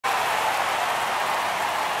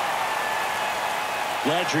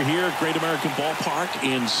Glad you're here at Great American Ballpark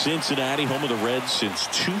in Cincinnati, home of the Reds since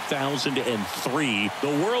 2003. The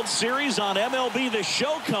World Series on MLB The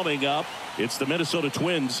Show coming up. It's the Minnesota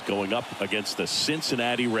Twins going up against the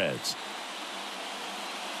Cincinnati Reds.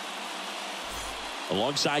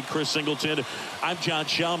 Alongside Chris Singleton, I'm John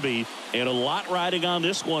Shelby, and a lot riding on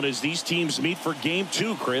this one as these teams meet for Game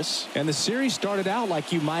 2, Chris. And the series started out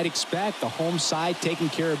like you might expect, the home side taking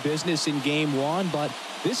care of business in Game 1, but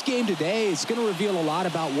this game today is going to reveal a lot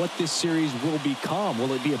about what this series will become.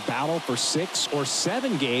 Will it be a battle for 6 or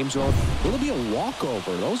 7 games, or will it be a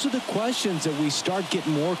walkover? Those are the questions that we start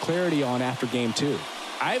getting more clarity on after Game 2.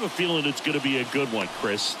 I have a feeling it's going to be a good one,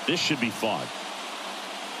 Chris. This should be fun.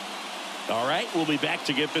 All right, we'll be back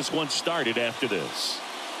to get this one started after this.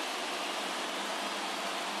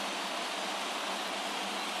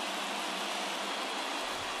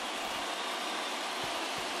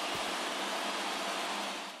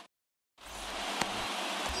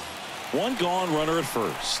 One gone, runner at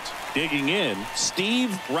first. Digging in,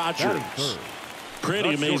 Steve Rogers.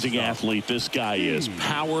 Pretty amazing athlete this guy is.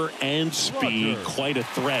 Power and speed, quite a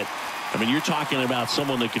threat. I mean, you're talking about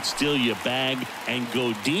someone that could steal your bag and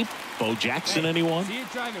go deep. Bo Jackson, anyone? See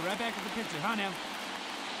it driving right back to the pitcher, huh, now?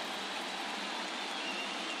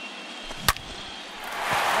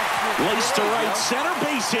 Lace to right center,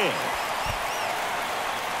 base hit.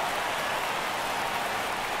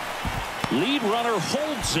 Lead runner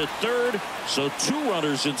holds at third, so 2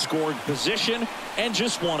 runners in scoring position and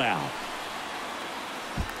just 1 out.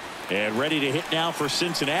 And ready to hit now for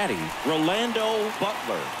Cincinnati, Rolando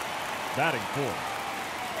Butler. Batting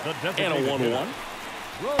fourth. And a 1-1.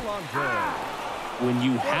 When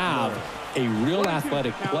you have a real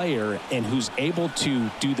athletic player and who's able to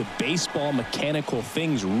do the baseball mechanical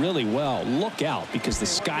things really well, look out, because the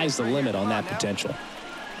sky's the limit on that potential.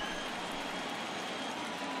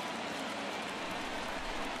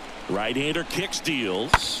 Right-hander kicks,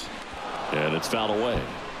 deals, and it's fouled away.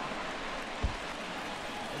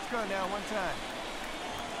 Let's go now, one time.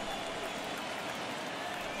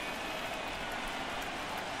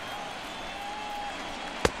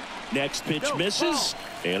 Next pitch misses,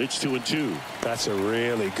 and it's 2-2. That's a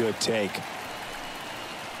really good take.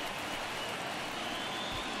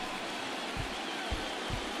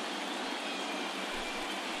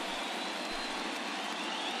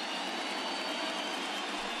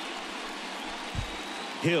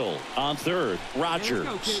 Hill on third.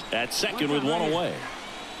 Rogers at second with 1 away.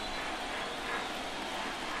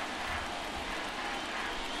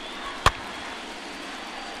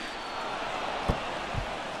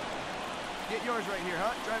 Get yours right here,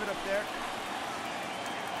 huh? Drive it up there.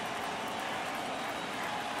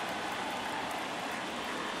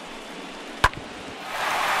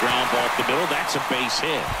 Ground ball up the middle. That's a base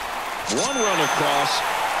hit. 1 run across.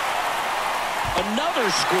 Another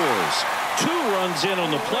scores. 2 runs in on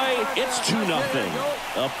the play. It's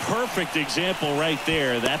 2-0. A perfect example right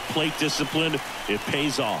there. That plate discipline, it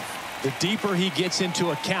pays off. The deeper he gets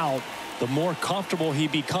into a count, the more comfortable he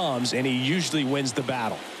becomes, and he usually wins the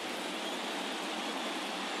battle.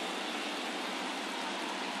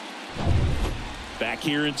 Back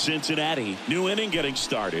here in Cincinnati, new inning getting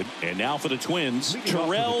started, and now for the Twins,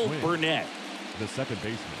 Terrell Burnett. The second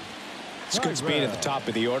baseman. It's good speed at the top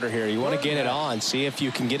of the order here. You want to get it on, see if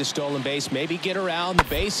you can get a stolen base, maybe get around the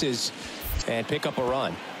bases and pick up a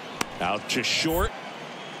run. Out to short.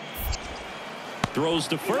 Throws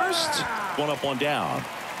to first. 1 up, 1 down.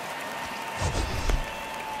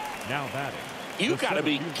 Now batting. You got to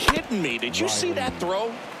be kidding me. Did you see that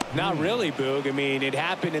throw? Not really, Boog. I mean, it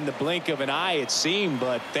happened in the blink of an eye, it seemed,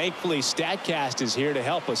 but thankfully StatCast is here to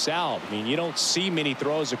help us out. I mean, you don't see many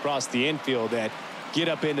throws across the infield that get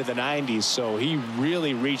up into the 90s, so he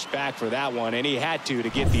really reached back for that one, and he had to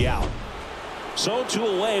get the out. So 2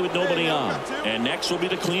 away with nobody on. And next will be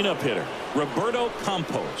the cleanup hitter, Roberto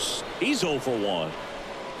Campos. He's 0 for 1.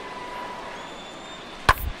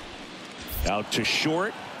 Out to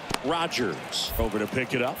short. Rogers over to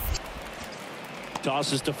pick it up.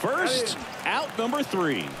 Tosses to first. Out number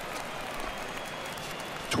 3.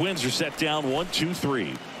 Twins are set down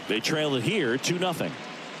 1-2-3. They trail it here 2-0.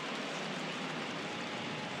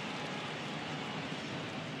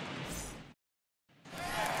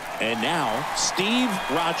 And now Steve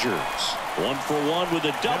Rogers, 1 for 1 with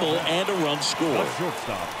a double and a run scored.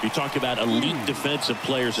 You talk about elite defensive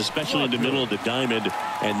players, especially in the middle of the diamond,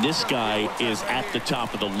 and this guy is at the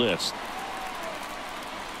top of the list.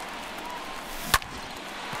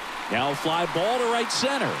 Now a fly ball to right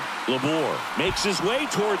center. Labor makes his way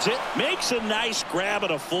towards it, makes a nice grab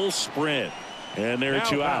at a full sprint. And there are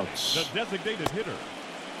 2 outs. The designated hitter,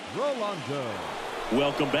 Rolando.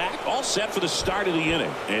 Welcome back. All set for the start of the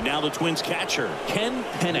inning. And now the Twins catcher, Ken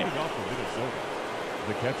Penick. Leading off for Minnesota,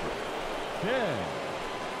 the catcher, Ken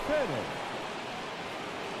Penick.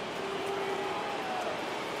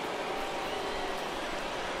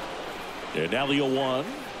 And now the 0-1.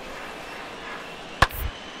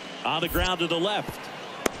 On the ground to the left.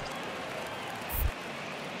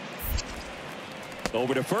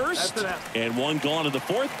 Over to first. And one gone in the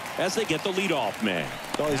fourth as they get the leadoff man.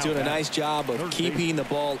 Well, he's doing a nice job of keeping the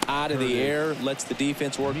ball out of the air. Lets the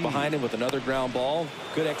defense work behind him with another ground ball.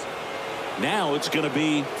 Good Now it's going to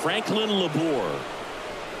be Franklin Labor.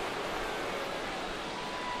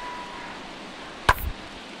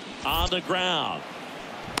 On the ground.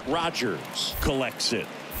 Rogers collects it.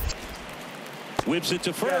 Whips it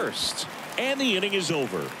to first. And the inning is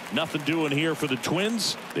over. Nothing doing here for the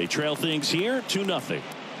Twins. They trail things here 2-0.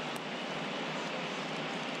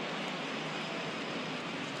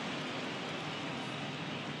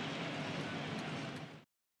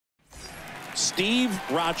 Steve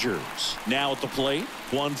Rogers now at the plate.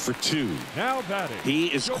 1 for 2. Now batting. He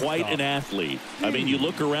is quite an athlete. I mean, you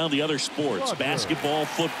look around the other sports, basketball,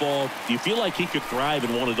 football, you feel like he could thrive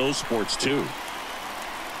in one of those sports too. Let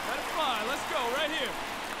it fly. Let's go right here.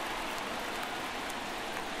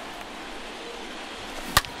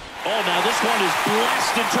 Oh, now this one is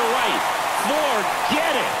blasted to right.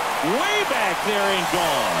 Forget it. Way back there and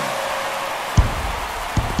gone.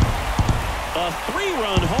 A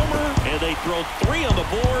 3-run homer, and they throw 3 on the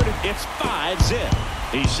board. It's 5-zip.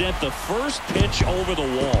 He sent the first pitch over the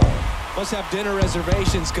wall. Must have dinner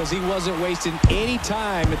reservations because he wasn't wasting any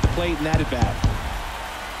time at the plate in that at bat.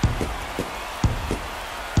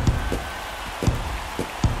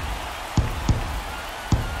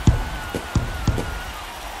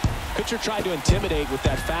 Pitcher tried to intimidate with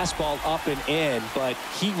that fastball up and in, but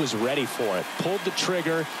he was ready for it. Pulled the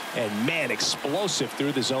trigger, and man, explosive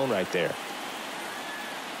through the zone right there.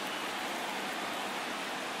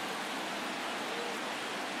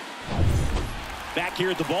 Back here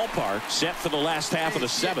at the ballpark, set for the last half of the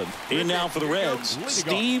 7th. In now for the Reds,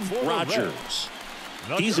 Steve Rogers.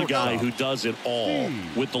 He's a guy who does it all.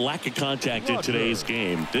 With the lack of contact in today's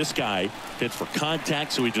game, this guy hits for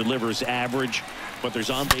contact, so he delivers average, but there's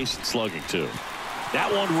on-base and slugging too.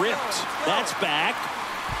 That one ripped. That's back.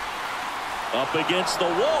 Up against the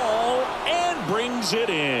wall and brings it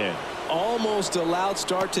in. Almost a loud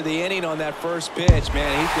start to the inning on that first pitch.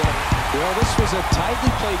 Man, well, this was a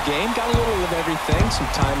tightly played game. Got a little of everything. Some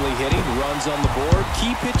timely hitting, runs on the board,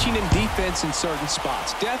 key pitching and defense in certain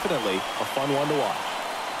spots. Definitely a fun one to watch.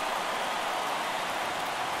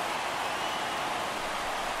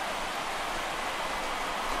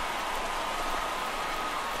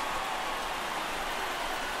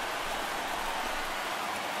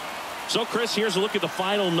 So, Chris, here's a look at the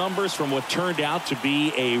final numbers from what turned out to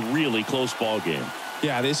be a really close ball game.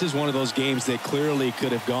 Yeah, this is one of those games that clearly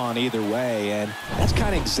could have gone either way, and that's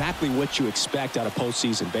kind of exactly what you expect out of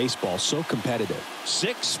postseason baseball. So competitive.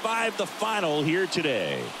 6-5 the final here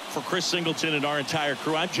today. For Chris Singleton and our entire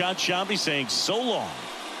crew, I'm John Shambi saying so long